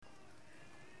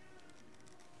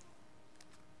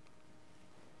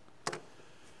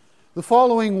The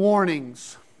following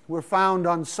warnings were found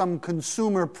on some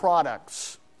consumer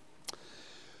products.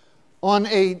 On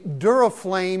a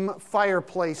Duraflame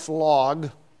fireplace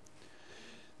log,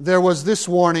 there was this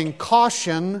warning: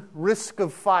 caution, risk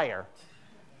of fire.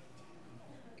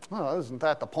 Well, isn't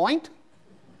that the point?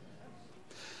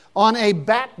 On a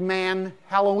Batman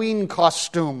Halloween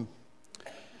costume,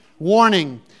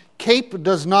 warning, cape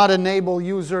does not enable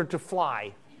user to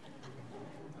fly.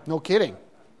 No kidding.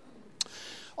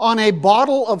 On a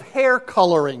bottle of hair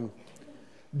coloring,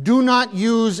 do not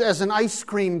use as an ice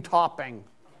cream topping.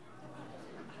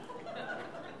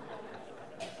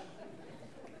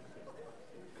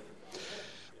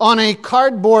 On a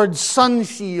cardboard sun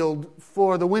shield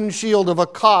for the windshield of a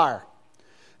car,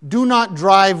 do not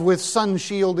drive with sun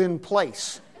shield in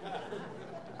place.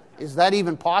 Is that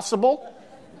even possible?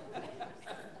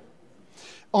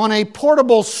 On a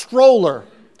portable stroller,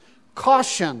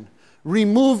 caution,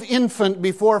 remove infant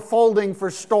before folding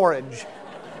for storage.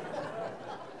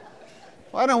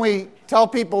 Why don't we tell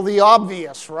people the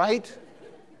obvious, right?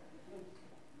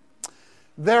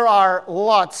 There are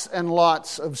lots and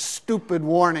lots of stupid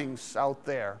warnings out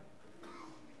there.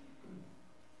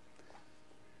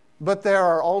 But there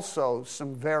are also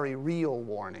some very real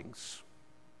warnings.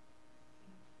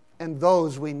 And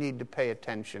those we need to pay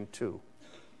attention to.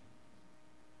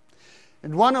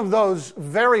 And one of those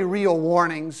very real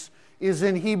warnings is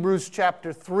in Hebrews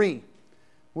chapter 3,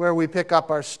 where we pick up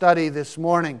our study this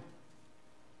morning.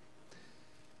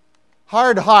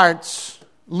 Hard hearts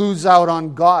lose out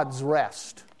on God's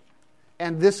rest.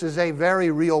 And this is a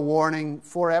very real warning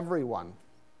for everyone.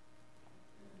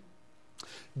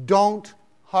 Don't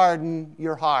harden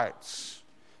your hearts.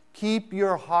 Keep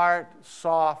your heart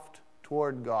soft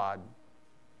toward God.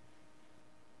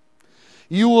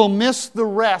 You will miss the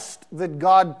rest that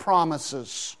God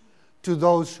promises to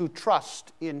those who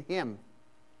trust in Him.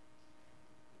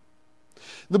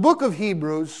 The book of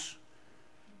Hebrews,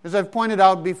 as I've pointed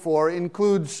out before,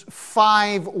 includes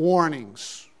 5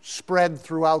 warnings spread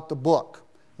throughout the book.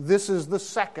 This is the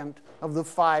second of the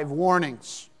 5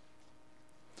 warnings.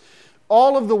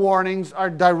 All of the warnings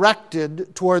are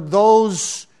directed toward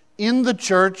those in the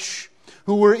church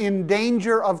who were in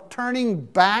danger of turning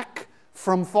back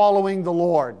from following the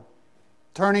Lord,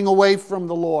 turning away from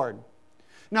the Lord.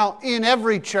 Now, in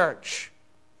every church,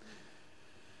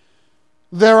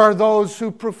 there are those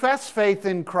who profess faith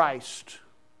in Christ,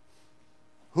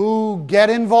 who get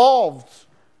involved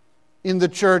in the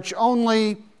church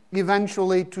only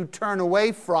eventually to turn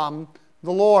away from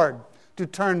the Lord, to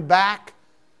turn back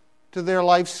to their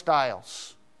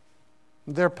lifestyles,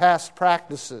 their past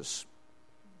practices.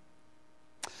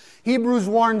 Hebrews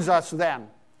warns us then.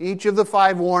 Each of the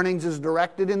 5 warnings is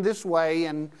directed in this way,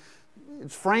 and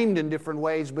it's framed in different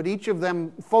ways, but each of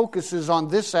them focuses on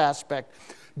this aspect.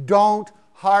 Don't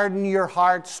harden your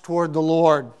hearts toward the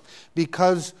Lord,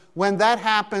 because when that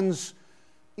happens,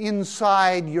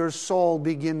 inside your soul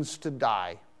begins to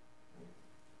die.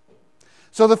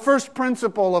 So the first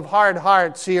principle of hard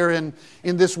hearts here in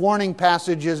this warning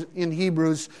passage in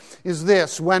Hebrews is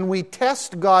this: when we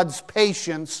test God's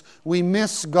patience, we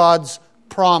miss God's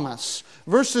promise.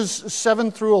 Verses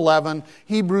 7 through 11,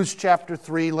 Hebrews chapter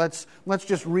 3. Let's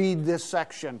just read this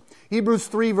section. Hebrews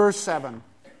 3 verse 7.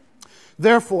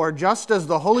 Therefore, just as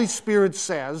the Holy Spirit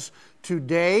says,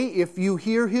 today if you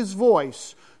hear His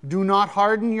voice, do not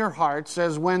harden your hearts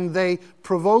as when they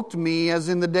provoked me, as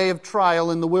in the day of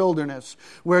trial in the wilderness,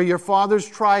 where your fathers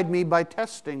tried me by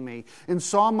testing me, and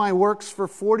saw my works for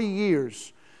 40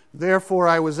 years. Therefore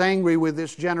I was angry with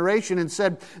this generation and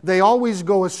said, they always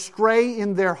go astray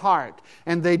in their heart,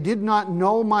 and they did not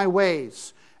know my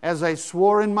ways. As I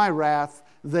swore in my wrath,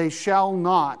 they shall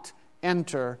not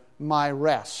enter my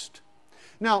rest.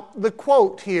 Now, the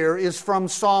quote here is from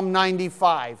Psalm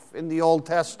 95 in the Old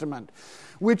Testament,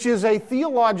 which is a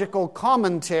theological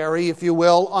commentary, if you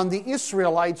will, on the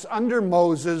Israelites under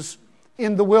Moses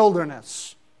in the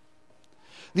wilderness.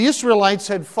 The Israelites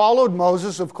had followed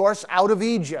Moses, of course, out of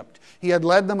Egypt. He had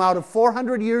led them out of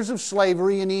 400 years of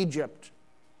slavery in Egypt.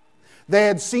 They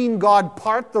had seen God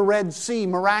part the Red Sea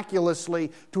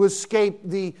miraculously to escape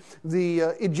the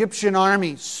Egyptian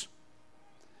armies.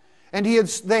 And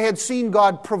they had seen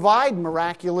God provide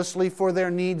miraculously for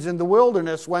their needs in the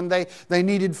wilderness when they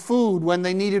needed food, when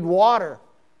they needed water.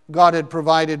 God had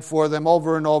provided for them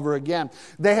over and over again.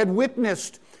 They had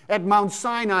witnessed at Mount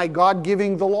Sinai God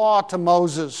giving the law to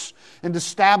Moses and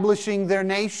establishing their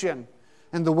nation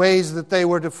and the ways that they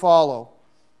were to follow.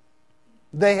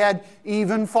 They had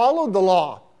even followed the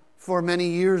law for many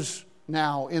years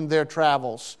now in their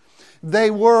travels. They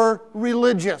were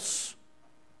religious.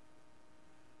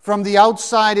 From the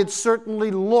outside, it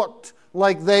certainly looked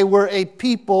like they were a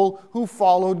people who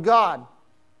followed God.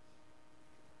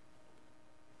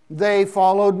 They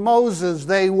followed Moses.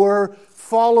 They were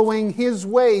following his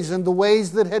ways and the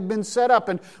ways that had been set up.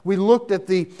 And we looked at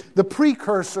the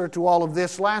precursor to all of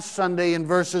this last Sunday in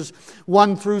verses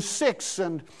 1 through 6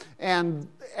 and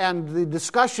the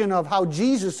discussion of how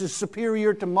Jesus is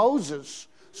superior to Moses.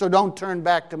 So don't turn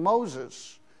back to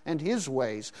Moses and his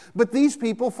ways. But these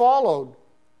people followed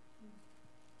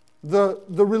the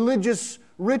religious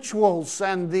rituals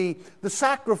and the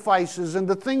sacrifices and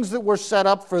the things that were set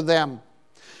up for them.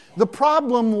 The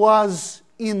problem was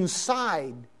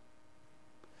inside.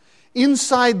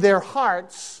 Inside their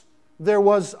hearts, there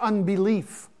was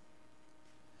unbelief.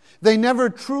 They never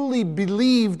truly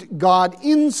believed God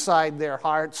inside their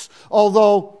hearts,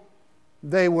 although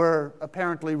they were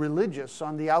apparently religious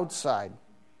on the outside.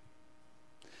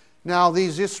 Now,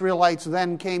 these Israelites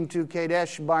then came to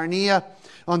Kadesh Barnea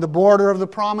on the border of the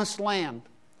Promised Land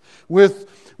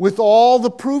with all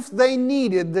the proof they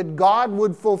needed that God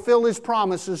would fulfill His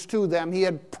promises to them. He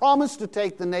had promised to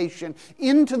take the nation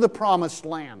into the Promised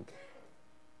Land.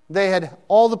 They had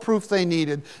all the proof they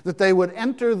needed that they would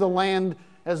enter the land,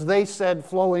 as they said,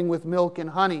 flowing with milk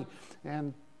and honey,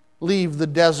 and leave the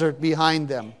desert behind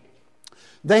them.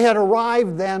 They had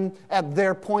arrived then at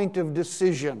their point of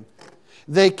decision.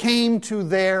 They came to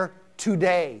their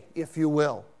today, if you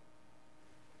will.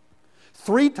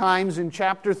 3 times in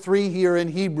chapter 3 here in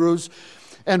Hebrews,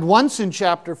 and once in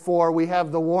chapter 4, we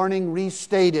have the warning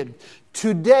restated.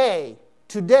 Today,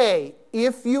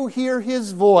 if you hear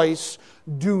His voice,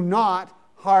 do not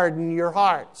harden your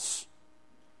hearts.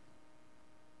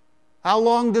 How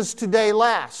long does today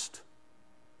last?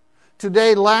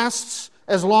 Today lasts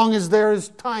as long as there is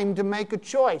time to make a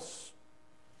choice.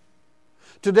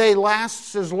 Today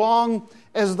lasts as long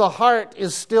as the heart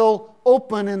is still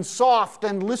open and soft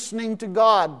and listening to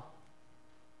God.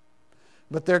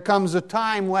 But there comes a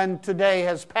time when today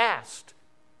has passed.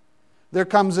 There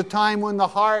comes a time when the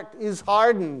heart is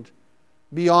hardened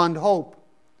beyond hope,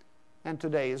 and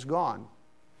today is gone.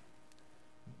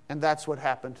 And that's what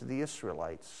happened to the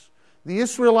Israelites. The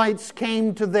Israelites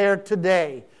came to their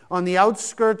today. On the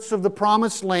outskirts of the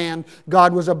Promised Land,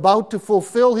 God was about to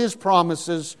fulfill His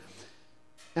promises,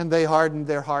 and they hardened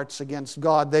their hearts against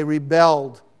God. They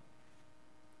rebelled.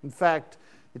 In fact,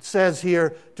 it says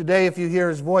here, today if you hear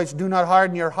His voice, do not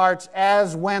harden your hearts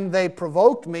as when they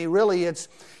provoked me. Really, it's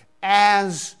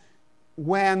as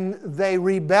when they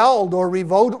rebelled or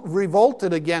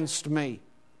revolted against me.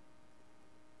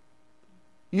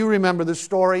 You remember the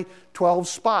story, 12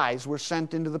 spies were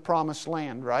sent into the Promised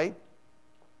Land, right?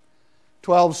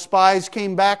 12 spies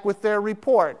came back with their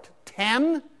report.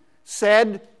 10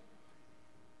 said,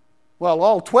 well,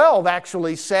 all 12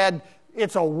 actually said,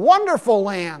 it's a wonderful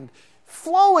land,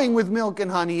 flowing with milk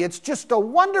and honey. It's just a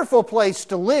wonderful place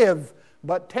to live.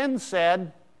 But 10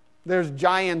 said, there's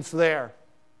giants there.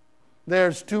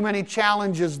 There's too many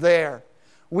challenges there.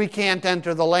 We can't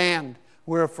enter the land.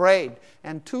 We're afraid.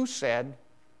 And 2 said,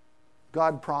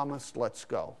 God promised, let's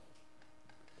go.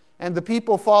 And the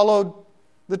people followed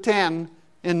the 10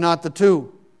 and not the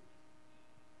 2.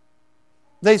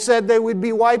 They said they would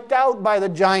be wiped out by the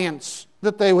giants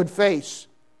that they would face.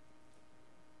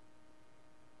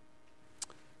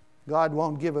 God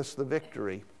won't give us the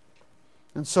victory.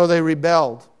 And so they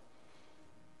rebelled.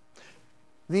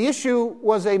 The issue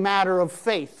was a matter of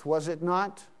faith, was it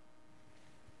not?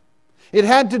 It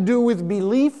had to do with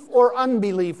belief or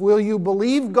unbelief. Will you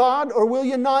believe God or will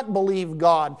you not believe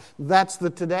God? That's the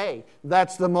today.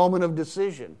 That's the moment of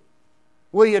decision.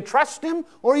 Will you trust Him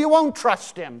or you won't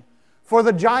trust Him for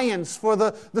the giants, for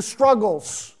the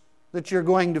struggles that you're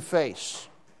going to face?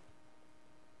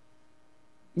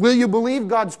 Will you believe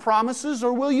God's promises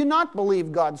or will you not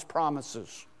believe God's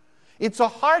promises? It's a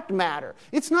heart matter.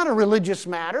 It's not a religious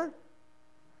matter.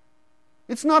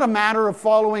 It's not a matter of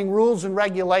following rules and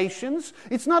regulations.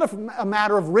 It's not a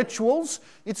matter of rituals.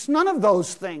 It's none of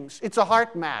those things. It's a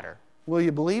heart matter. Will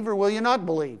you believe or will you not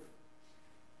believe?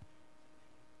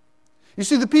 You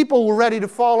see, the people were ready to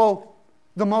follow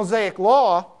the Mosaic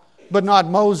law, but not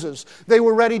Moses. They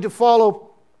were ready to follow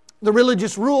the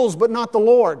religious rules, but not the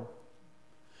Lord.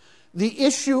 The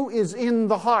issue is in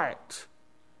the heart,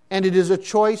 and it is a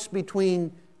choice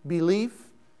between belief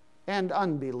and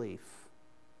unbelief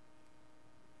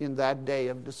in that day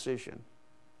of decision.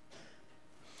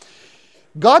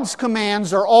 God's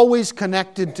commands are always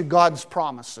connected to God's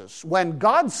promises. When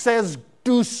God says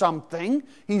do something,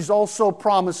 He's also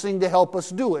promising to help us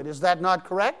do it. Is that not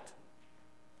correct?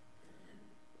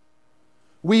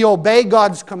 We obey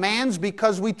God's commands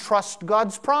because we trust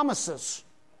God's promises.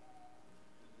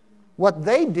 What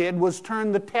they did was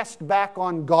turn the test back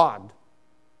on God.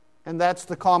 And that's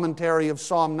the commentary of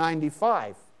Psalm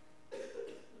 95.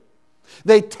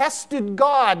 They tested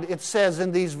God, it says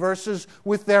in these verses,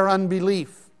 with their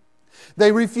unbelief.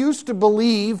 They refused to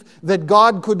believe that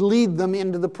God could lead them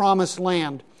into the promised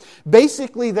land.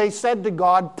 Basically, they said to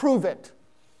God, prove it.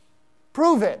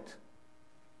 Prove it.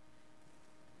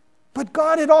 But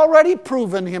God had already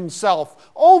proven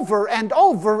himself over and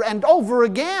over and over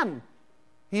again.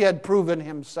 He had proven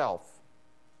himself.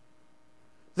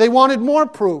 They wanted more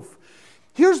proof.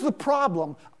 Here's the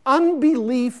problem.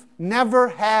 Unbelief never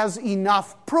has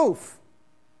enough proof.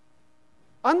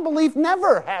 Unbelief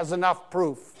never has enough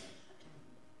proof.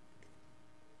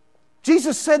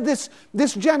 Jesus said this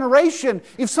generation,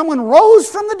 if someone rose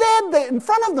from the dead in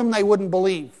front of them, they wouldn't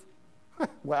believe.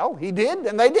 Well, he did,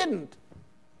 and they didn't.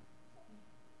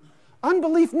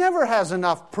 Unbelief never has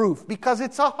enough proof because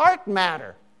it's a heart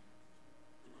matter.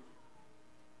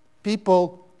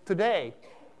 People today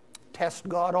test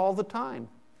God all the time.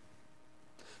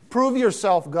 Prove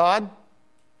yourself, God.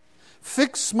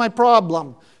 Fix my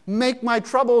problem. Make my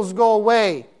troubles go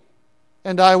away,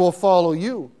 and I will follow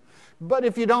you. But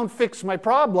if you don't fix my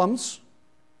problems,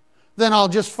 then I'll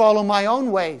just follow my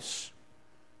own ways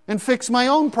and fix my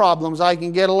own problems. I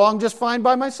can get along just fine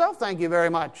by myself, thank you very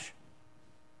much.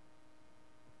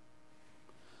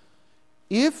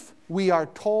 If we are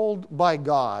told by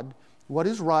God what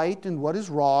is right and what is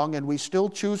wrong, and we still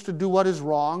choose to do what is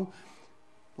wrong,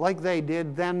 like they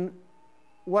did, then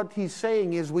what he's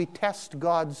saying is we test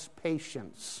God's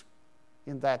patience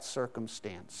in that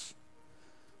circumstance.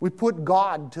 We put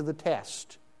God to the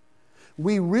test.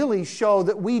 We really show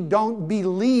that we don't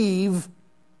believe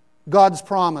God's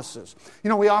promises. You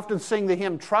know, we often sing the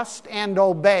hymn, Trust and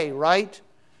Obey, right?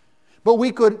 But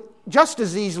we could just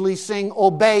as easily sing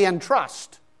Obey and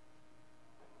Trust.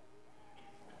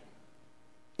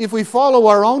 If we follow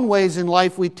our own ways in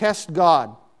life, we test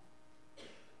God.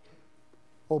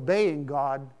 Obeying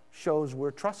God shows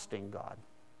we're trusting God.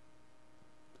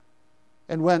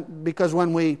 And because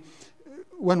when we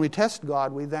test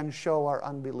God, we then show our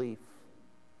unbelief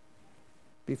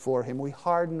before Him. We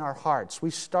harden our hearts. We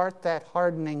start that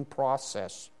hardening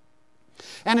process.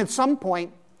 And at some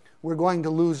point, we're going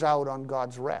to lose out on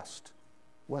God's rest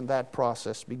when that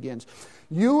process begins.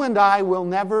 You and I will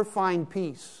never find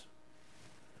peace.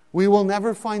 We will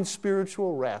never find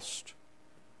spiritual rest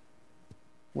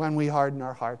when we harden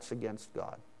our hearts against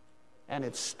God. And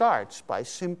it starts by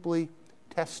simply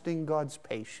testing God's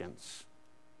patience,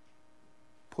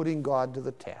 putting God to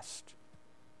the test.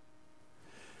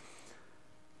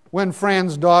 When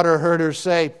Fran's daughter heard her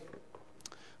say,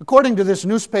 according to this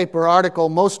newspaper article,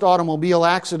 most automobile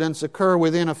accidents occur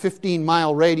within a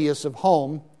 15-mile radius of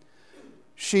home,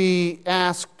 she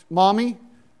asked, Mommy,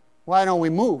 why don't we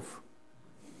move?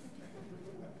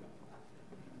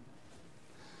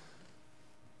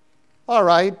 All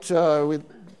right,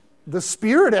 the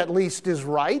spirit at least is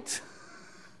right.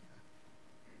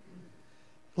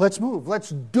 Let's move. Let's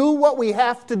do what we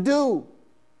have to do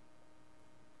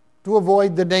to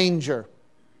avoid the danger.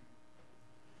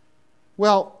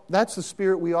 Well, that's the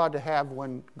spirit we ought to have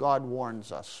when God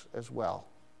warns us as well.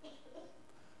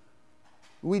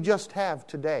 We just have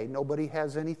today. Nobody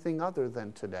has anything other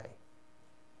than today.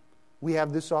 We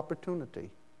have this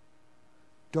opportunity.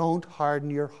 Don't harden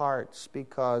your hearts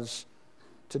because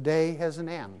today has an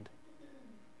end,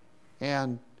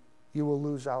 and you will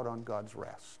lose out on God's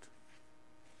rest.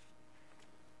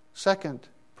 Second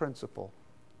principle,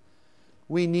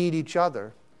 we need each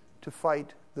other to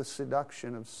fight the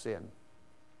seduction of sin.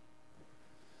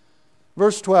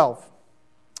 Verse 12,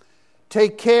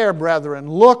 take care,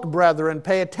 brethren, look, brethren,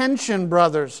 pay attention,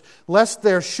 brothers, lest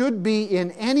there should be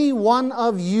in any one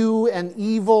of you an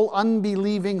evil,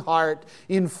 unbelieving heart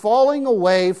in falling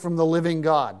away from the living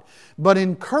God. But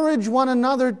encourage one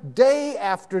another day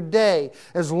after day,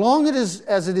 as long as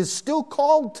it is still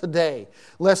called today,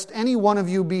 lest any one of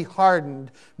you be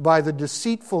hardened by the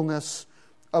deceitfulness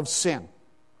of sin.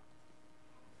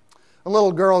 A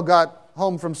little girl got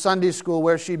home from Sunday school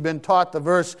where she'd been taught the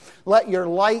verse, let your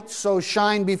light so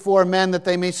shine before men that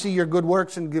they may see your good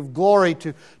works and give glory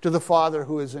to the Father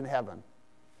who is in heaven.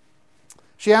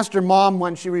 She asked her mom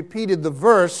when she repeated the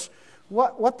verse,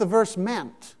 what the verse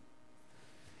meant.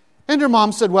 And her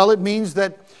mom said, well, it means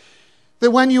that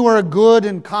when you are good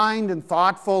and kind and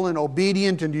thoughtful and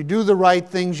obedient and you do the right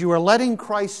things, you are letting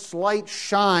Christ's light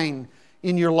shine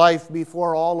in your life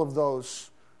before all of those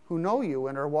who know you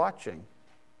and are watching.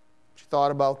 She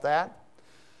thought about that.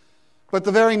 But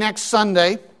the very next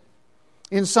Sunday,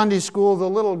 in Sunday school, the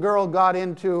little girl got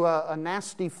into a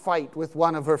nasty fight with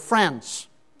one of her friends.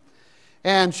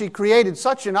 And she created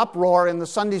such an uproar in the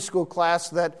Sunday school class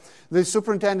that the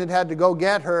superintendent had to go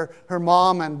get her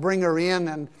mom and bring her in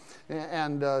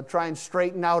and try and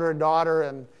straighten out her daughter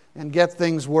and get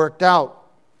things worked out.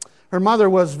 Her mother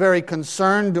was very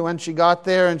concerned when she got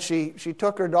there, and she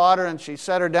took her daughter and she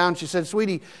set her down. She said,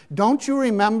 "Sweetie, don't you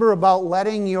remember about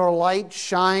letting your light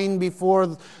shine for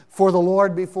the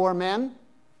Lord before men?"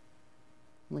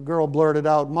 And the girl blurted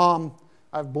out, "Mom,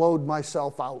 I've blowed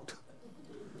myself out.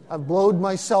 I've blowed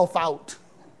myself out."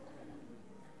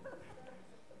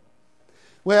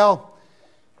 Well,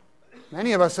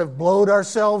 many of us have blowed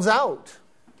ourselves out.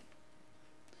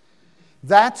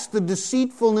 That's the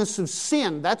deceitfulness of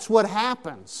sin. That's what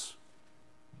happens.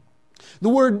 The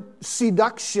word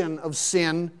seduction of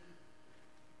sin,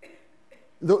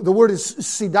 the word is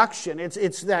seduction.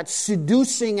 It's that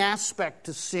seducing aspect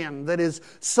to sin that is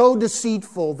so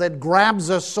deceitful, that grabs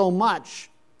us so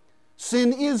much.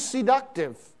 Sin is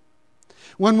seductive.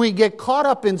 When we get caught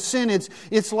up in sin,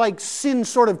 it's like sin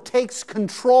sort of takes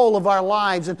control of our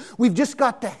lives, and we've just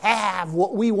got to have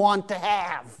what we want to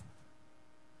have.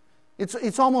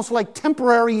 It's almost like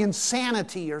temporary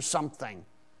insanity or something.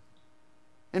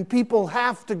 And people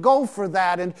have to go for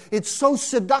that, and it's so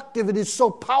seductive, it is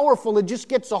so powerful, it just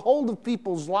gets a hold of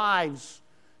people's lives.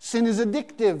 Sin is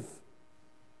addictive.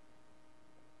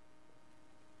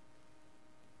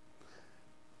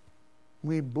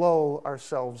 We blow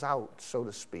ourselves out, so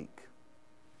to speak.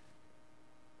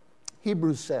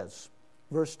 Hebrews says,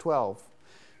 verse 12,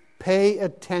 "Pay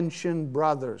attention,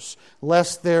 brothers,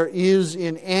 lest there is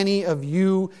in any of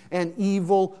you an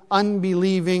evil,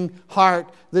 unbelieving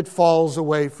heart that falls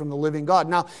away from the living God."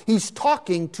 Now, he's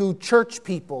talking to church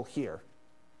people here.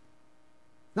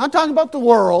 Not talking about the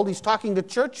world, he's talking to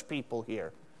church people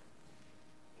here.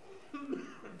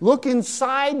 Look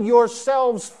inside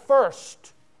yourselves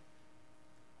first.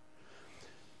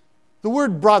 The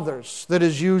word brothers that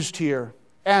is used here,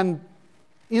 and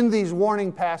in these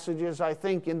warning passages, I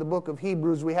think in the book of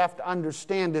Hebrews, we have to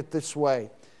understand it this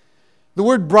way. The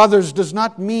word brothers does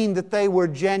not mean that they were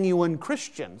genuine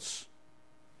Christians.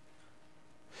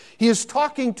 He is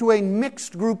talking to a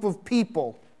mixed group of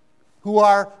people who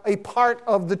are a part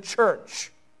of the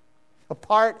church, a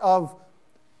part of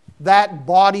that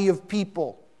body of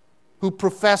people who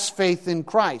profess faith in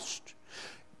Christ.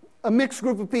 A mixed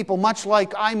group of people, much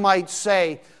like I might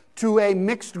say to a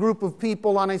mixed group of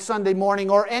people on a Sunday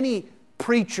morning, or any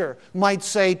preacher might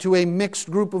say to a mixed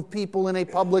group of people in a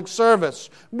public service.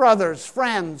 Brothers,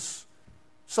 friends,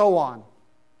 so on.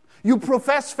 You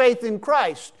profess faith in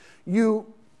Christ.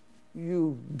 You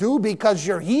do because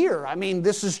you're here. I mean,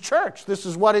 this is church. This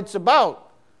is what it's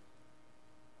about.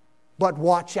 But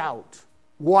watch out.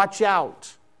 Watch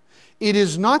out. It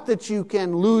is not that you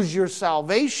can lose your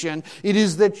salvation. It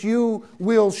is that you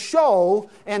will show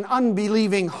an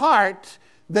unbelieving heart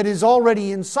that is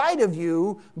already inside of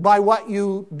you by what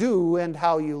you do and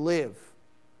how you live,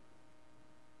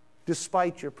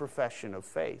 despite your profession of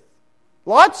faith.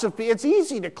 Lots of people, it's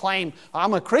easy to claim,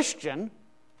 I'm a Christian.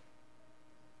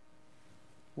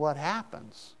 What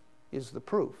happens is the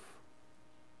proof.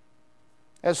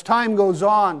 As time goes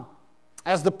on,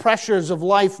 as the pressures of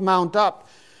life mount up,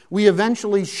 we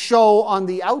eventually show on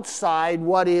the outside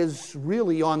what is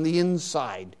really on the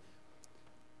inside.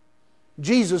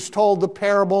 Jesus told the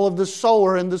parable of the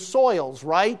sower and the soils,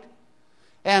 right?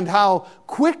 And how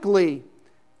quickly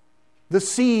the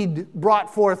seed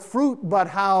brought forth fruit, but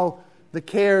how the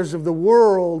cares of the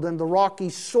world and the rocky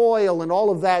soil and all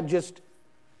of that just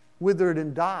withered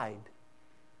and died.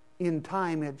 In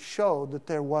time it showed that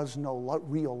there was no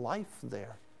real life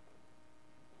there.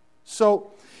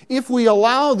 So, if we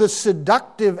allow the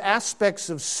seductive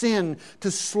aspects of sin to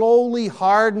slowly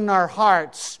harden our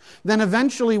hearts, then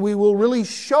eventually we will really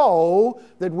show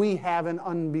that we have an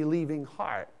unbelieving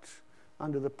heart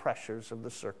under the pressures of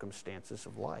the circumstances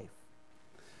of life.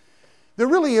 There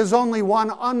really is only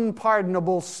one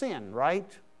unpardonable sin, right?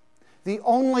 The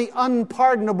only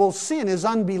unpardonable sin is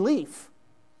unbelief.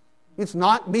 It's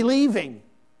not believing.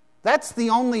 That's the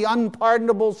only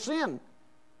unpardonable sin.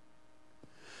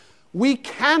 We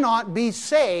cannot be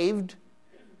saved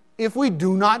if we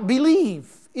do not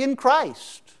believe in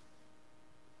Christ.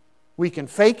 We can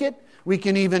fake it. We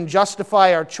can even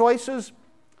justify our choices.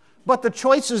 But the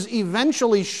choices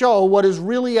eventually show what is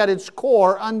really at its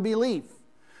core unbelief.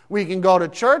 We can go to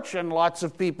church, and lots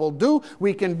of people do.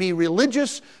 We can be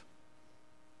religious.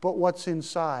 But what's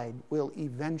inside will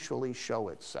eventually show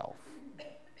itself.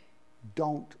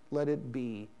 Don't let it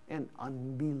be an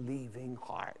unbelieving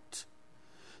heart.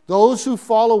 Those who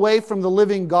fall away from the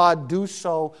living God do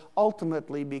so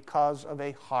ultimately because of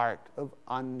a heart of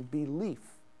unbelief.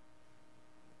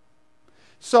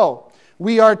 So,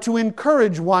 we are to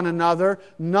encourage one another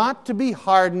not to be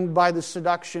hardened by the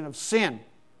seduction of sin.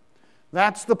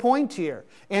 That's the point here.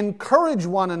 Encourage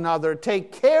one another.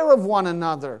 Take care of one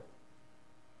another.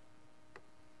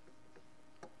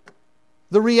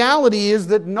 The reality is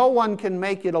that no one can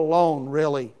make it alone,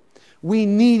 really. We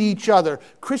need each other.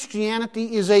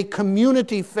 Christianity is a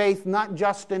community faith, not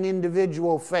just an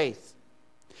individual faith.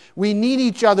 We need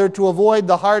each other to avoid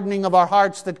the hardening of our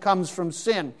hearts that comes from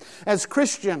sin. As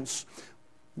Christians,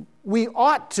 we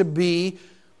ought to be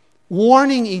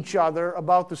warning each other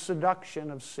about the seduction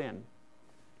of sin.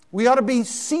 We ought to be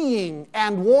seeing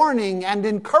and warning and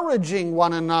encouraging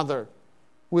one another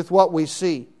with what we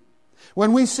see.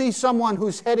 When we see someone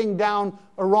who's heading down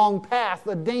a wrong path,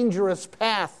 a dangerous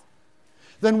path,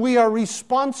 then we are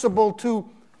responsible to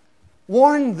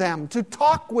warn them, to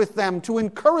talk with them, to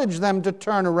encourage them to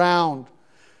turn around.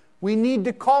 We need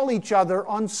to call each other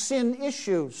on sin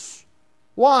issues.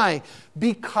 Why?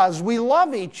 Because we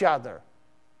love each other.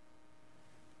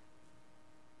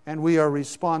 And we are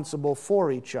responsible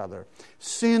for each other.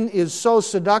 Sin is so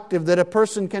seductive that a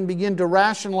person can begin to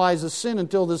rationalize a sin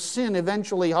until the sin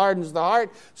eventually hardens the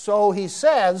heart. So he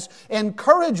says,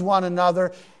 encourage one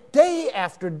another day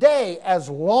after day, as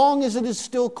long as it is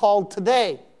still called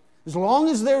today. As long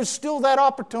as there's still that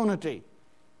opportunity.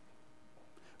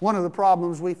 One of the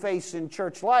problems we face in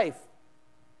church life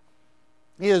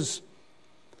is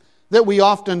that we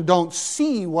often don't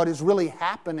see what is really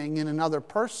happening in another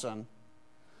person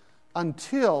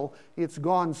until it's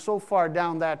gone so far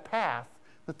down that path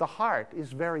that the heart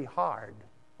is very hard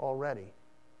already.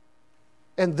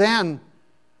 And then,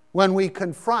 when we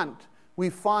confront, we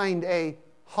find a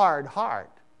hard heart.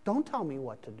 Don't tell me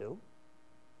what to do.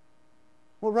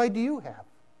 What right do you have?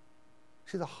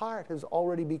 See, the heart has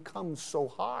already become so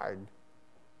hard.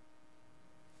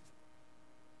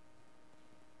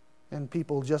 And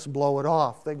people just blow it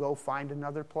off. They go find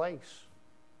another place.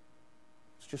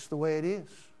 It's just the way it is.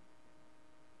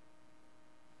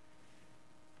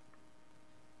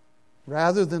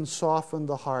 Rather than soften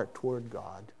the heart toward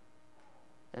God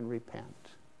and repent.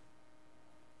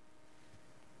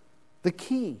 The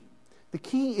key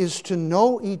is to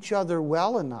know each other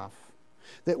well enough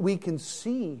that we can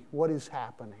see what is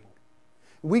happening.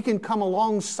 We can come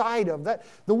alongside of that.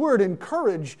 The word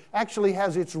encourage actually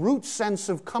has its root sense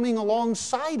of coming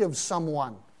alongside of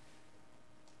someone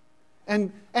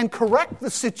and correct the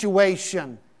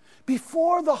situation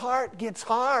before the heart gets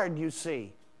hard, you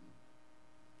see.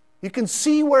 You can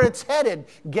see where it's headed.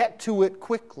 Get to it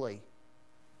quickly.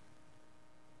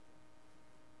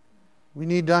 We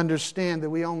need to understand that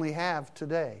we only have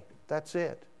today. That's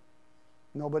it.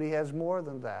 Nobody has more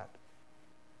than that.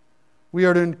 We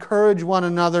are to encourage one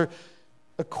another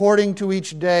according to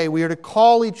each day. We are to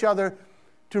call each other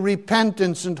to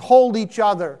repentance and hold each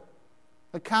other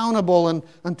accountable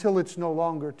until it's no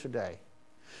longer today.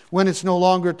 When it's no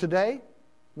longer today,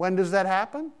 when does that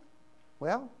happen?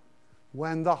 Well,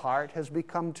 when the heart has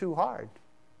become too hard.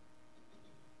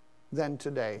 Then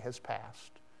today has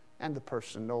passed and the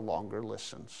person no longer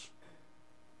listens.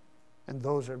 And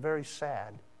those are very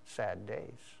sad, sad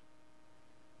days.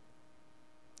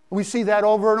 We see that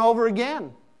over and over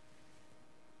again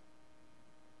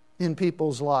in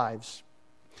people's lives.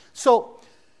 So,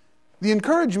 the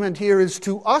encouragement here is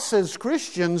to us as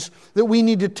Christians that we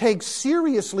need to take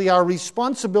seriously our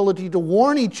responsibility to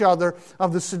warn each other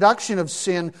of the seduction of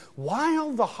sin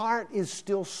while the heart is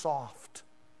still soft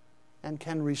and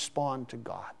can respond to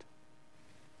God.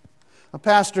 A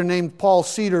pastor named Paul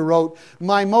Cedar wrote,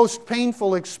 "My most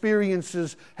painful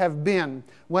experiences have been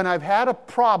when I've had a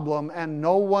problem and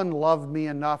no one loved me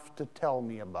enough to tell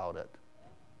me about it."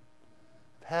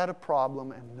 I've had a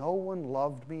problem and no one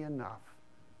loved me enough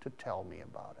to tell me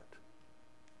about it.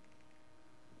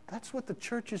 That's what the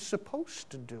church is supposed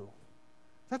to do.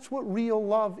 That's what real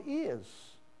love is.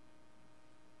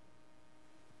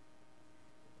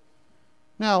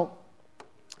 Now,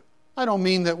 I don't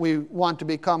mean that we want to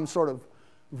become sort of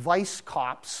vice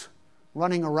cops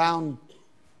running around,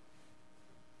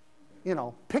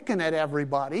 picking at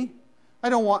everybody. We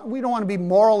don't want to be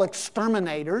moral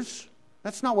exterminators.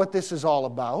 That's not what this is all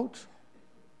about.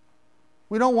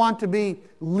 We don't want to be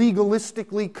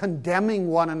legalistically condemning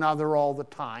one another all the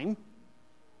time.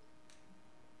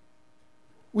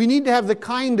 We need to have the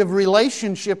kind of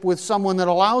relationship with someone that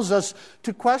allows us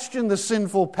to question the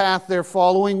sinful path they're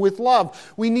following with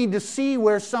love. We need to see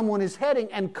where someone is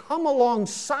heading and come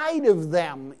alongside of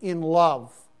them in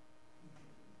love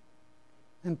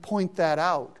and point that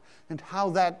out and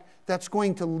how that's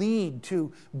going to lead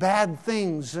to bad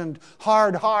things and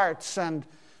hard hearts and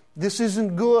this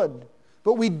isn't good.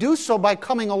 but we do so by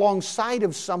coming alongside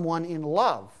of someone in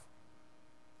love.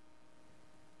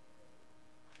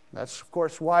 That's, of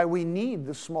course, why we need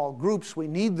the small groups. We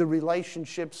need the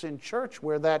relationships in church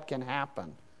where that can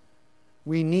happen.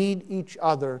 We need each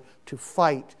other to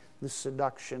fight the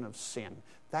seduction of sin.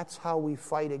 That's how we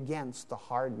fight against the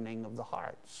hardening of the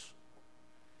hearts.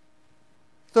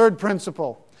 Third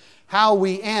principle, how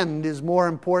we end is more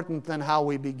important than how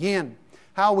we begin.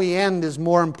 How we end is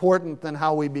more important than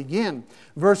how we begin.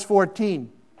 Verse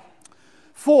 14,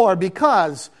 for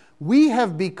because we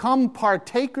have become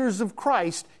partakers of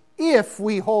Christ, if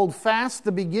we hold fast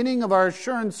the beginning of our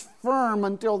assurance firm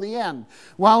until the end.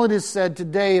 While it is said,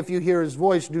 today, if you hear His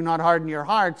voice, do not harden your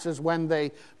hearts as when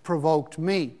they provoked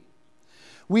me.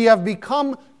 We have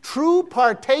become true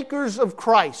partakers of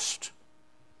Christ.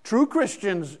 True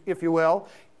Christians, if you will.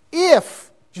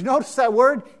 If, did you notice that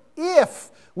word?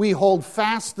 If we hold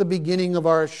fast the beginning of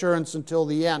our assurance until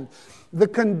the end. The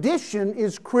condition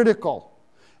is critical.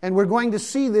 And we're going to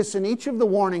see this in each of the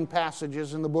warning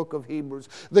passages in the book of Hebrews.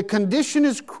 The condition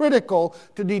is critical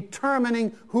to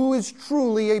determining who is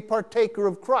truly a partaker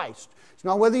of Christ. It's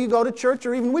not whether you go to church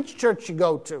or even which church you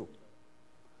go to.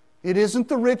 It isn't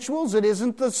the rituals, it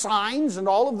isn't the signs and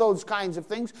all of those kinds of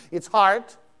things. It's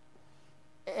heart.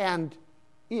 And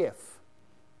if,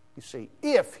 you see,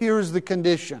 if, here's the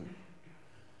condition.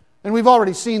 And we've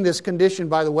already seen this condition,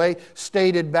 by the way,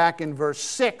 stated back in verse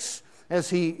 6. As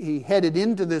he headed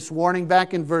into this warning,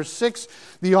 back in verse 6,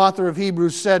 the author of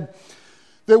Hebrews said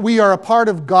that we are a part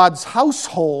of God's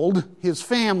household, His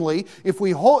family, if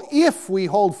we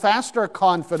hold fast our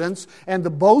confidence and the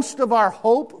boast of our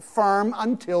hope firm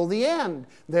until the end.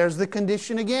 There's the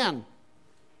condition again.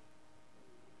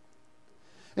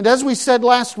 And as we said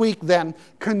last week then,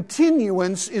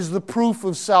 continuance is the proof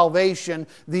of salvation.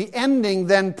 The ending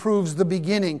then proves the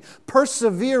beginning.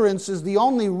 Perseverance is the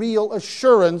only real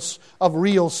assurance of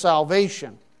real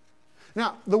salvation.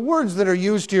 Now, the words that are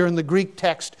used here in the Greek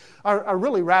text are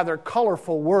really rather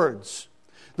colorful words.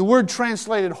 The word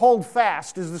translated hold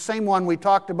fast is the same one we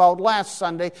talked about last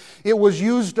Sunday. It was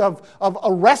used of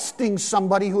arresting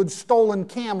somebody who had stolen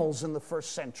camels in the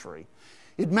first century.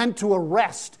 It meant to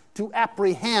arrest, to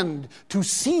apprehend, to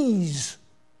seize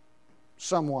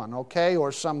someone, okay,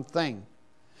 or something.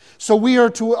 So we are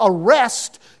to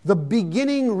arrest the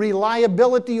beginning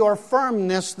reliability or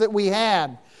firmness that we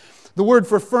had. The word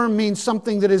for firm means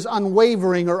something that is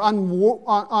unwavering or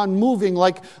unmoving,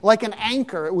 like an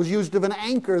anchor. It was used of an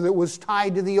anchor that was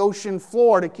tied to the ocean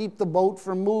floor to keep the boat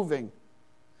from moving.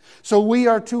 So we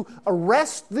are to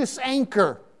arrest this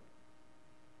anchor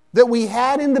that we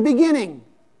had in the beginning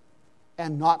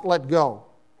and not let go.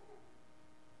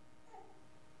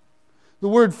 The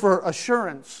word for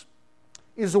assurance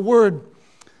is a word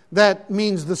that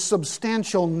means the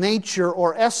substantial nature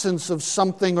or essence of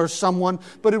something or someone,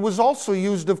 but it was also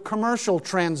used of commercial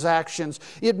transactions.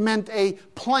 It meant a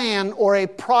plan or a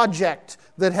project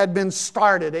that had been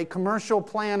started, a commercial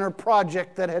plan or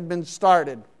project that had been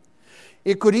started.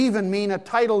 It could even mean a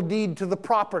title deed to the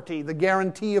property, the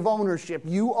guarantee of ownership.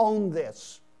 You own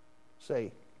this,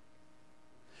 see.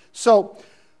 So,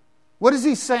 what is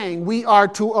he saying? We are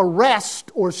to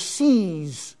arrest or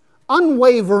seize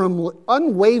unwaveringly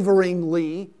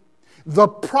the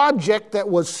project that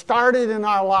was started in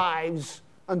our lives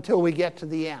until we get to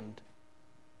the end.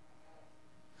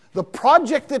 The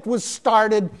project that was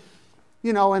started,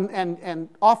 you know, and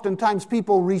oftentimes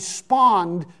people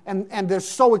respond and they're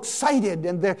so excited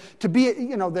and they're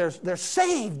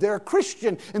saved, they're a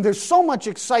Christian, and there's so much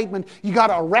excitement. You got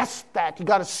to arrest that, you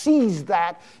got to seize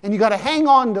that, and you got to hang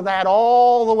on to that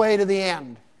all the way to the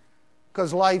end.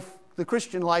 Because the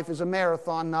Christian life is a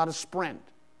marathon, not a sprint.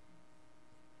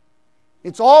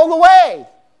 It's all the way.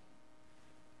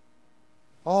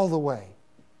 All the way.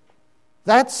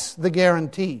 That's the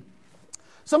guarantee.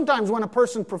 Sometimes when a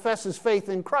person professes faith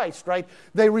in Christ, right,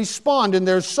 they respond and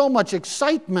there's so much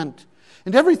excitement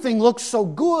and everything looks so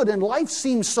good and life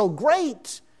seems so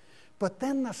great. But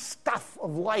then the stuff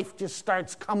of life just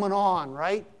starts coming on,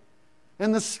 right?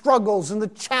 And the struggles and the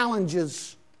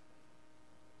challenges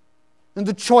and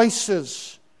the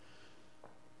choices.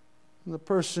 And the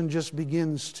person just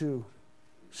begins to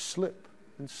slip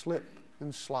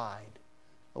and slide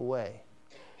away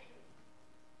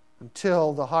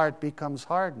until the heart becomes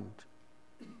hardened.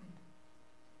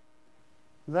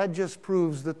 That just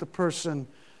proves that the person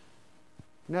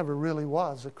never really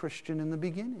was a Christian in the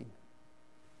beginning.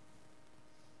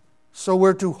 So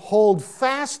we're to hold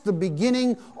fast the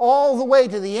beginning all the way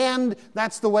to the end.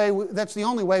 That's the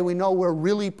only way we know we're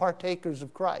really partakers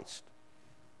of Christ.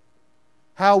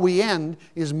 How we end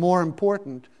is more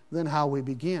important than how we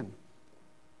begin.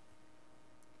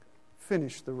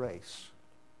 Finish the race.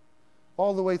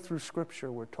 All the way through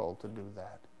Scripture we're told to do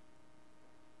that.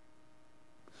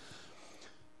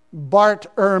 Bart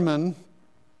Ehrman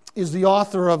is the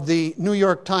author of the New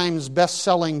York Times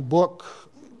best-selling book,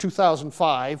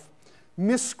 2005,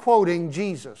 Misquoting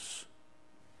Jesus.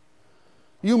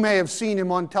 You may have seen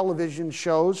him on television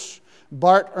shows.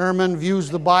 Bart Ehrman views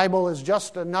the Bible as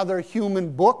just another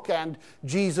human book and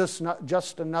Jesus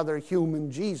just another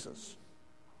human Jesus.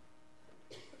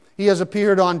 He has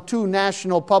appeared on 2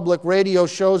 national public radio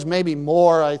shows, maybe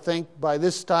more, I think, by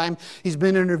this time. He's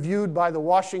been interviewed by the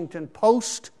Washington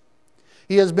Post.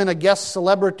 He has been a guest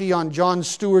celebrity on Jon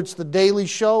Stewart's The Daily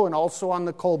Show and also on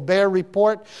the Colbert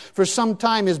Report. For some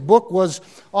time, his book was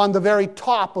on the very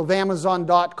top of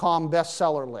Amazon.com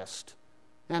bestseller list.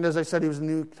 And as I said, he was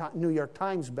a New York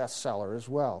Times bestseller as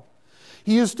well.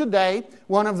 He is today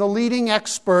one of the leading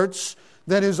experts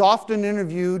that is often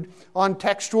interviewed on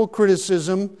textual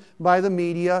criticism by the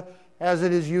media as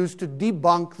it is used to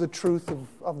debunk the truth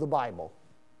of the Bible.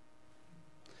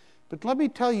 But let me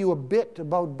tell you a bit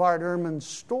about Bart Ehrman's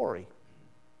story.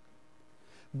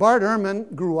 Bart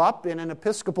Ehrman grew up in an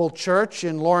Episcopal church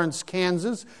in Lawrence,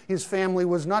 Kansas. His family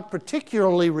was not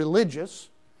particularly religious,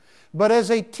 but as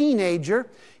a teenager,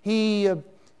 he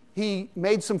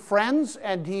made some friends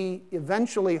and he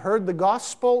eventually heard the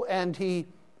gospel and he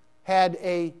had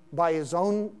by his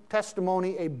own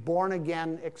testimony, a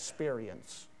born-again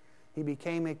experience. He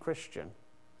became a Christian.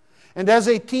 And as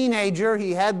a teenager,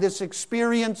 he had this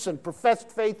experience and professed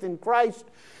faith in Christ.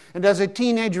 And as a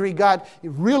teenager, he got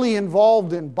really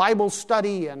involved in Bible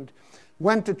study and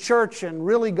went to church and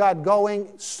really got going.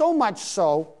 So much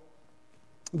so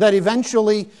that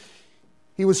eventually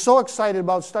he was so excited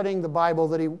about studying the Bible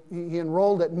that he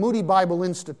enrolled at Moody Bible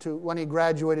Institute when he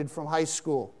graduated from high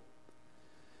school.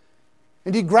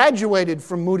 And he graduated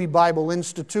from Moody Bible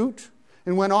Institute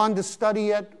and went on to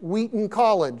study at Wheaton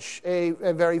College, a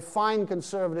very fine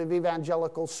conservative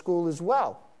evangelical school as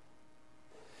well.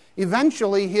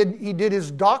 Eventually, he did his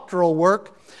doctoral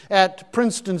work at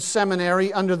Princeton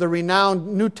Seminary under the renowned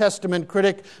New Testament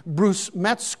critic Bruce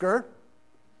Metzger.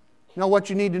 Now, what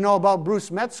you need to know about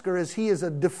Bruce Metzger is he is a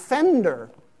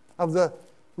defender of the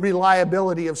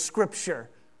reliability of Scripture,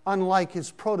 unlike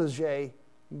his protege,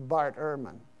 Bart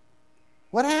Ehrman.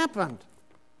 What happened?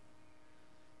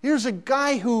 Here's a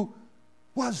guy who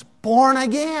was born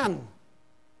again.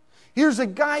 Here's a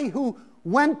guy who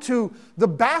went to the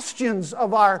bastions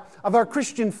of our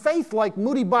Christian faith like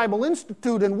Moody Bible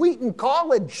Institute and Wheaton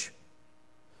College.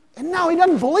 And now he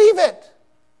doesn't believe it.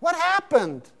 What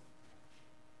happened?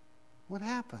 What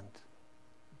happened?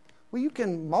 Well, you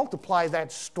can multiply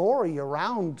that story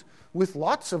around with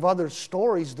lots of other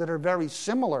stories that are very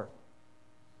similar.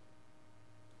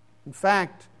 In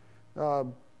fact,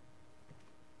 in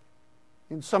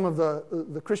some of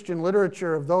the Christian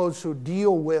literature of those who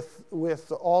deal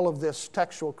with all of this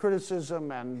textual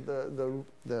criticism and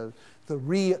the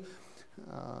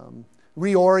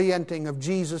reorienting of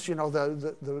Jesus,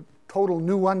 the total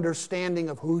new understanding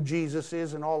of who Jesus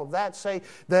is and all of that, say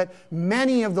that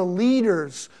many of the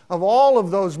leaders of all of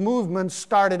those movements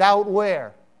started out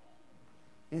where?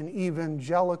 In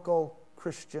evangelical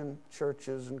Christian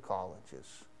churches and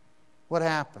colleges. What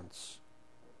happens?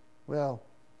 Well,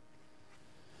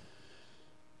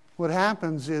 what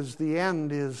happens is the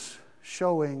end is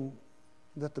showing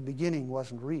that the beginning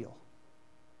wasn't real.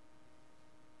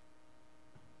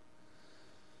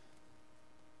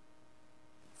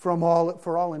 For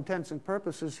all intents and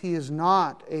purposes, he is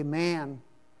not a man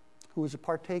who is a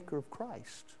partaker of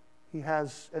Christ. He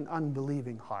has an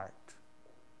unbelieving heart.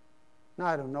 Now,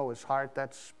 I don't know his heart,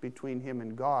 that's between him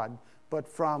and God, but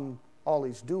from all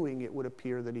he's doing, it would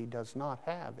appear that he does not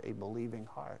have a believing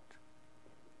heart.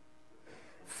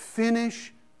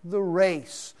 Finish the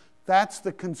race. That's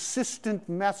the consistent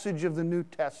message of the New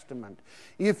Testament.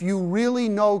 If you really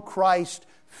know Christ,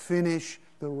 finish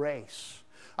the race.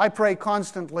 I pray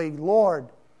constantly, Lord,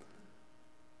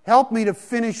 help me to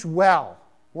finish well.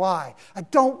 Why?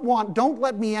 Don't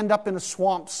let me end up in a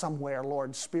swamp somewhere,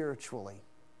 Lord, spiritually.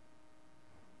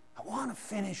 I want to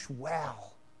finish well.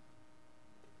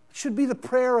 It should be the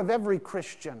prayer of every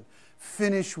Christian.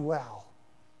 Finish well.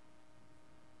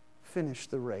 Finish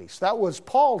the race. That was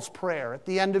Paul's prayer at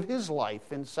the end of his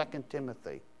life in 2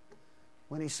 Timothy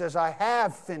when he says, I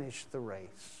have finished the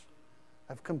race.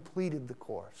 I've completed the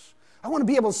course. I want to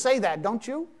be able to say that, don't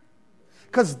you?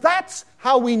 Because that's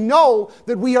how we know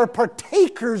that we are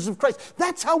partakers of Christ.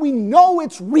 That's how we know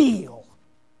it's real.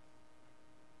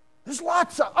 There's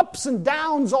lots of ups and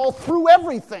downs all through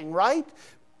everything, right?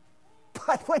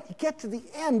 But when you get to the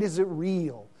end, is it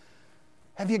real?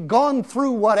 Have you gone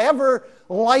through whatever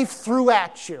life threw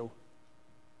at you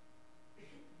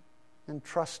and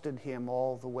trusted Him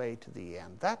all the way to the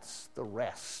end? That's the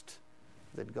rest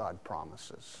that God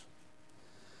promises.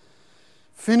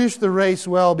 Finish the race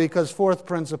well, because fourth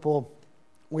principle,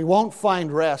 we won't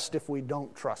find rest if we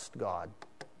don't trust God.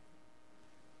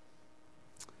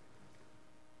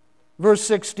 Verse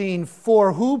 16,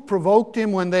 for who provoked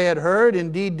him when they had heard?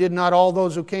 Indeed, did not all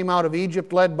those who came out of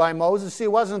Egypt led by Moses? See,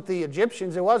 it wasn't the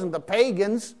Egyptians, it wasn't the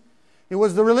pagans. It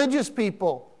was the religious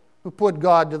people who put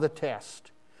God to the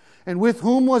test. And with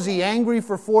whom was He angry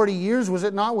for 40 years? Was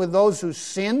it not with those who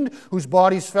sinned, whose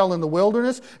bodies fell in the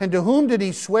wilderness? And to whom did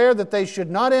He swear that they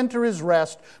should not enter His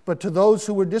rest, but to those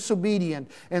who were disobedient?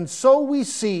 And so we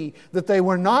see that they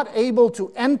were not able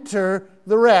to enter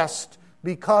the rest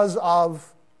because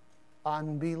of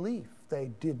unbelief. They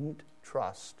didn't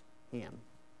trust Him.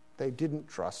 They didn't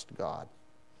trust God.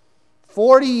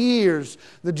 40 years,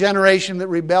 the generation that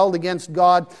rebelled against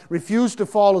God refused to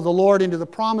follow the Lord into the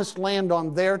promised land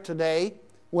on their today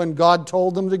when God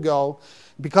told them to go.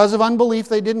 Because of unbelief,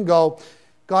 they didn't go.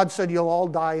 God said, you'll all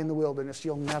die in the wilderness.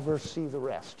 You'll never see the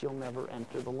rest. You'll never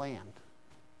enter the land.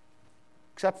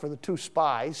 Except for the 2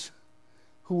 spies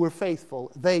who were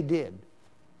faithful. They did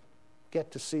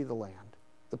get to see the land,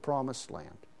 the promised land.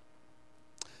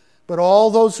 But all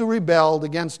those who rebelled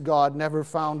against God never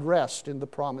found rest in the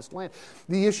promised land.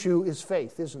 The issue is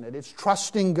faith, isn't it? It's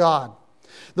trusting God.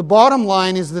 The bottom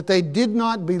line is that they did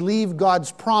not believe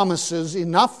God's promises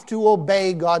enough to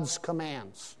obey God's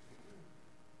commands.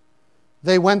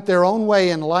 They went their own way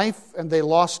in life, and they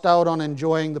lost out on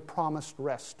enjoying the promised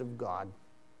rest of God.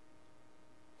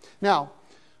 Now,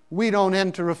 we don't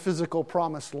enter a physical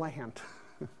promised land.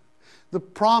 The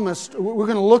promised, we're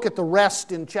going to look at the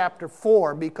rest in chapter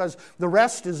 4, because the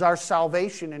rest is our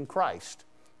salvation in Christ.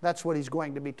 That's what he's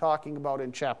going to be talking about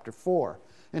in chapter 4,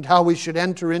 and how we should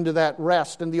enter into that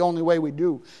rest, and the only way we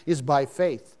do is by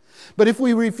faith. But if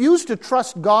we refuse to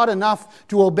trust God enough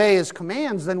to obey His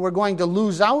commands, then we're going to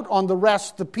lose out on the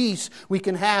rest, the peace we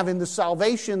can have in the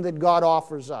salvation that God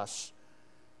offers us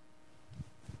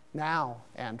now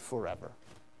and forever.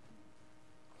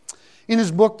 In his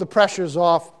book, The Pressure's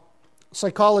Off,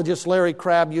 psychologist Larry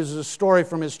Crabb uses a story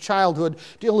from his childhood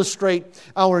to illustrate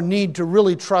our need to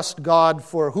really trust God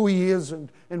for who He is and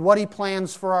what He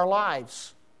plans for our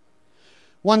lives.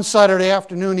 One Saturday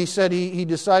afternoon, he said he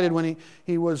decided when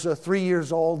he was 3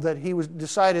 years old that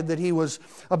decided that he was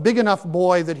a big enough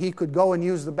boy that he could go and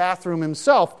use the bathroom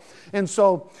himself. And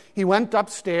so he went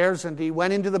upstairs and he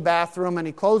went into the bathroom and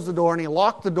he closed the door and he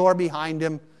locked the door behind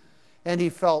him, and he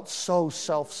felt so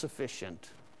self-sufficient.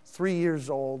 3 years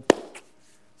old,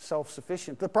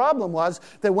 self-sufficient. The problem was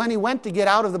that when he went to get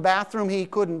out of the bathroom, he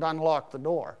couldn't unlock the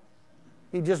door.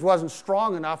 He just wasn't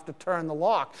strong enough to turn the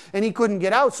lock. And he couldn't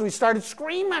get out, so he started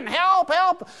screaming, help,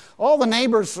 help. All the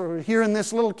neighbors are hearing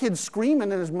this little kid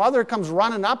screaming, and his mother comes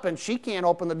running up, and she can't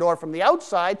open the door from the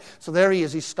outside. So there he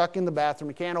is. He's stuck in the bathroom.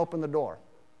 He can't open the door.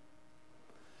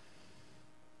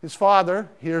 His father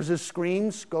hears his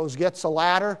screams, goes, gets a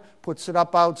ladder, puts it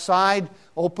up outside,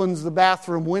 opens the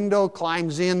bathroom window,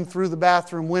 climbs in through the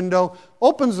bathroom window,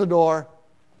 opens the door.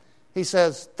 He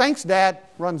says, thanks, Dad,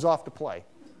 runs off to play.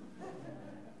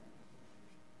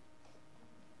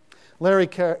 Larry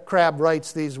Crabb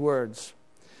writes these words,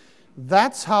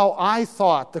 that's how I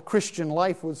thought the Christian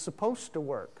life was supposed to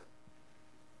work.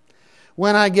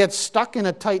 When I get stuck in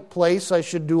a tight place, I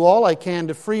should do all I can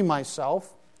to free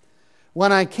myself.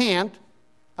 When I can't,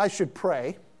 I should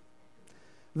pray.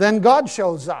 Then God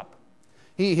shows up.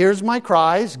 He hears my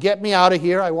cries, get me out of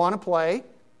here, I want to play,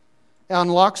 and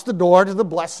unlocks the door to the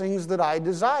blessings that I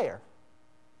desire.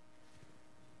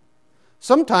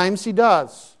 Sometimes He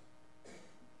does.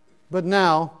 But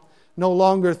now, no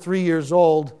longer 3 years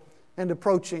old and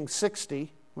approaching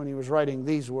 60, when he was writing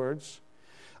these words,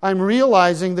 I'm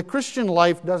realizing the Christian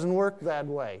life doesn't work that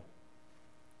way.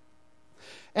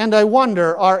 And I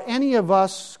wonder, are any of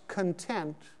us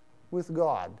content with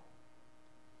God?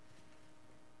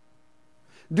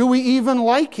 Do we even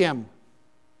like Him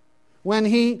when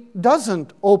He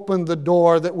doesn't open the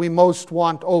door that we most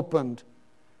want opened?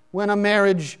 When a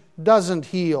marriage doesn't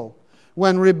heal?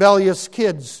 When rebellious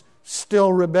kids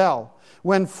still rebel?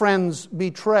 When friends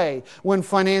betray? When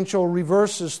financial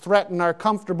reverses threaten our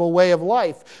comfortable way of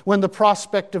life? When the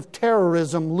prospect of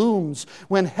terrorism looms?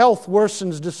 When health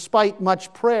worsens despite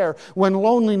much prayer? When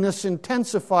loneliness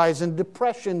intensifies and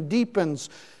depression deepens?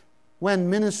 When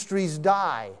ministries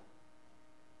die?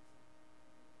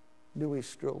 Do we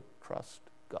still trust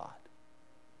God?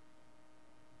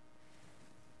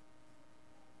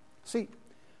 See,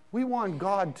 we want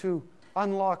God to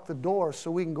unlock the door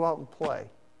so we can go out and play.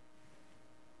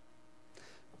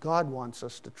 God wants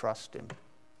us to trust Him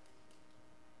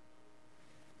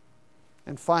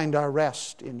and find our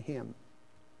rest in Him.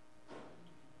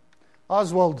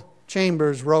 Oswald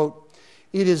Chambers wrote,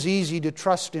 "It is easy to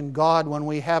trust in God when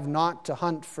we have not to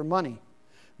hunt for money.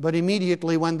 But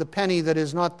immediately when the penny that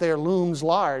is not there looms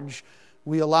large,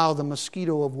 we allow the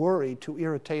mosquito of worry to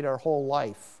irritate our whole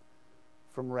life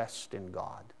from rest in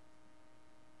God."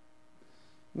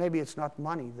 Maybe it's not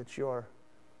money that's your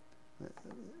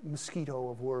mosquito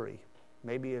of worry.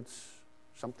 Maybe it's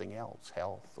something else,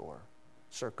 health or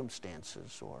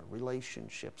circumstances or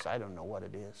relationships. I don't know what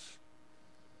it is.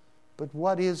 But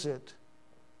what is it?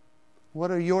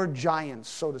 What are your giants,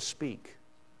 so to speak,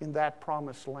 in that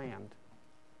promised land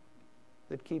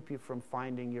that keep you from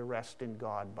finding your rest in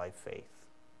God by faith?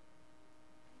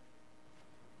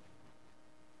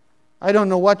 I don't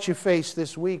know what you face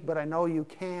this week, but I know you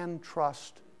can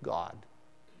trust God.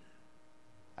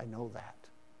 I know that.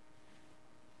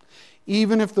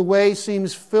 Even if the way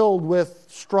seems filled with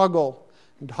struggle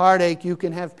and heartache, you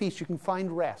can have peace. You can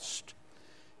find rest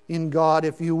in God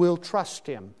if you will trust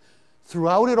Him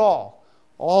throughout it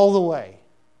all the way.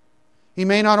 He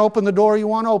may not open the door you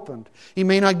want opened. He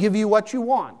may not give you what you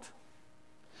want.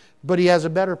 But He has a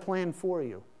better plan for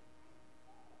you.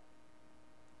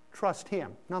 Trust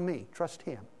Him, not me. Trust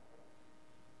Him.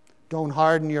 Don't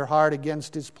harden your heart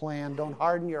against His plan. Don't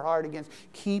harden your heart against...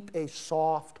 Keep a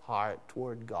soft heart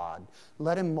toward God.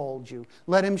 Let Him mold you.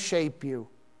 Let Him shape you.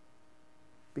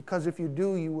 Because if you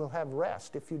do, you will have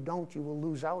rest. If you don't, you will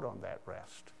lose out on that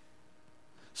rest.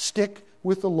 Stick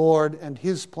with the Lord and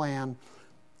His plan,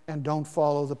 and don't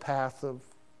follow the path of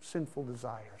sinful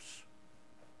desires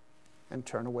and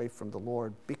turn away from the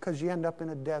Lord, because you end up in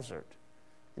a desert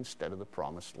instead of the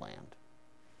promised land.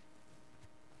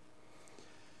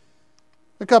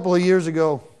 A couple of years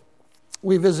ago,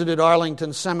 we visited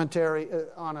Arlington Cemetery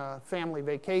on a family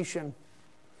vacation.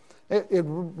 It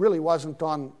really wasn't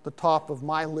on the top of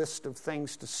my list of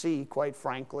things to see, quite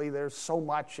frankly. There's so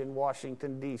much in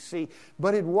Washington, D.C.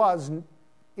 But it was,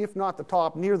 if not the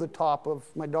top, near the top of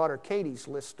my daughter Katie's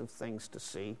list of things to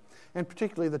see, and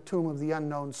particularly the Tomb of the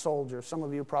Unknown Soldier. Some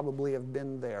of you probably have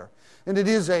been there. And it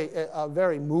is a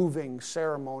very moving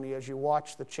ceremony as you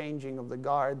watch the changing of the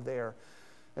guard there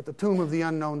at the Tomb of the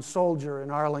Unknown Soldier in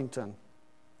Arlington.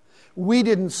 We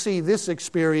didn't see this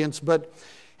experience, but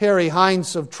Harry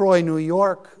Heinz of Troy, New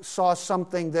York, saw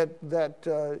something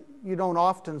that you don't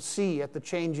often see at the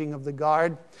changing of the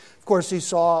guard. Of course, he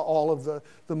saw all of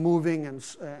the moving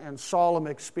and solemn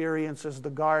experience as the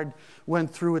guard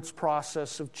went through its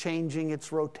process of changing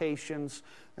its rotations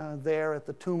there at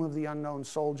the Tomb of the Unknown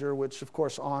Soldier, which, of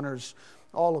course, honors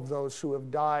all of those who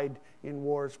have died in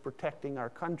wars protecting our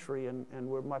country, and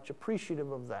we're much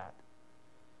appreciative of that.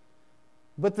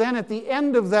 But then at the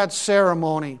end of that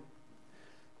ceremony,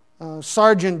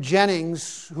 Sergeant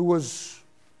Jennings, who was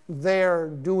there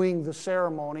doing the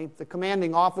ceremony, the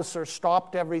commanding officer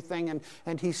stopped everything,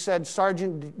 and he said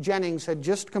Sergeant Jennings had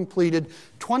just completed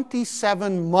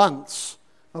 27 months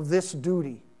of this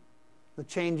duty, the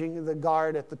changing of the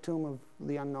guard at the Tomb of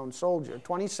the Unknown Soldier.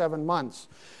 27 months.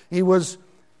 He was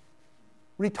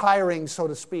retiring, so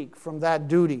to speak, from that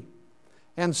duty.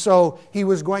 And so he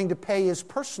was going to pay his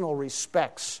personal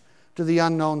respects to the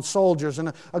unknown soldiers.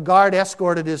 And a guard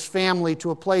escorted his family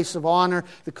to a place of honor.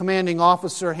 The commanding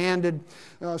officer handed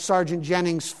Sergeant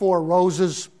Jennings 4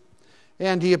 roses,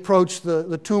 and he approached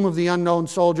the Tomb of the Unknown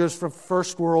Soldiers for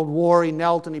First World War. He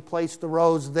knelt and he placed the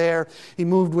rose there. He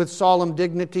moved with solemn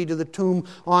dignity to the tomb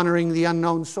honoring the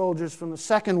unknown soldiers from the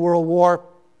Second World War,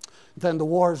 then the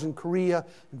wars in Korea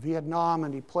and Vietnam,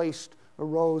 and he placed a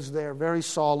rose there very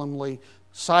solemnly,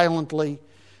 silently.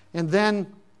 And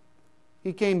then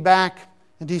he came back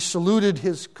and he saluted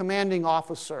his commanding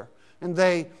officer. And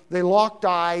they locked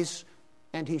eyes,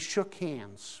 and he shook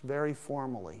hands very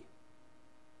formally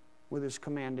with his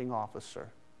commanding officer.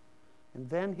 And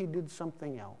then he did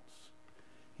something else.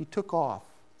 He took off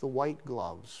the white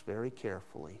gloves very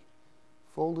carefully,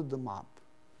 folded them up,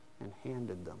 and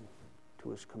handed them to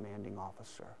his commanding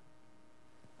officer.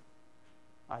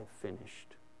 I've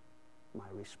finished my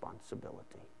responsibility.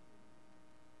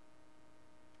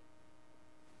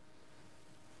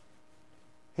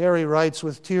 Harry writes,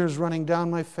 with tears running down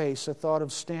my face, I thought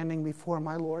of standing before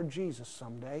my Lord Jesus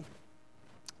someday,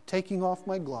 taking off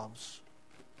my gloves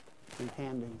and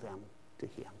handing them to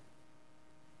Him.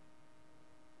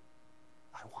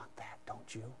 I want that,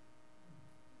 don't you?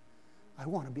 I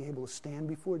want to be able to stand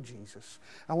before Jesus.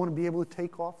 I want to be able to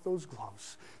take off those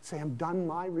gloves, say, I've done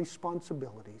my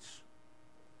responsibilities.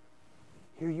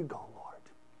 Here you go, Lord.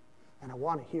 And I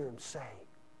want to hear him say,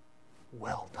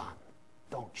 well done,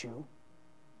 don't you?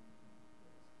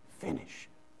 Finish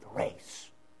the race.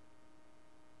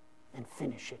 And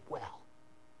finish it well.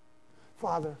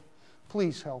 Father,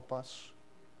 please help us.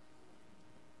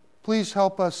 Please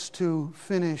help us to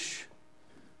finish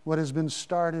what has been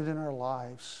started in our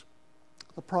lives,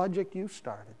 the project you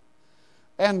started.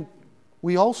 And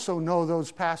we also know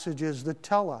those passages that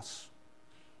tell us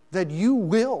that you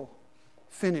will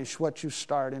finish what you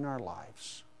start in our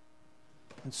lives.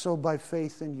 And so by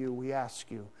faith in you, we ask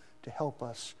you to help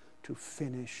us to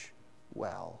finish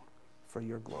well for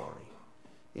your glory.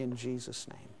 In Jesus'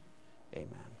 name,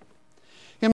 amen.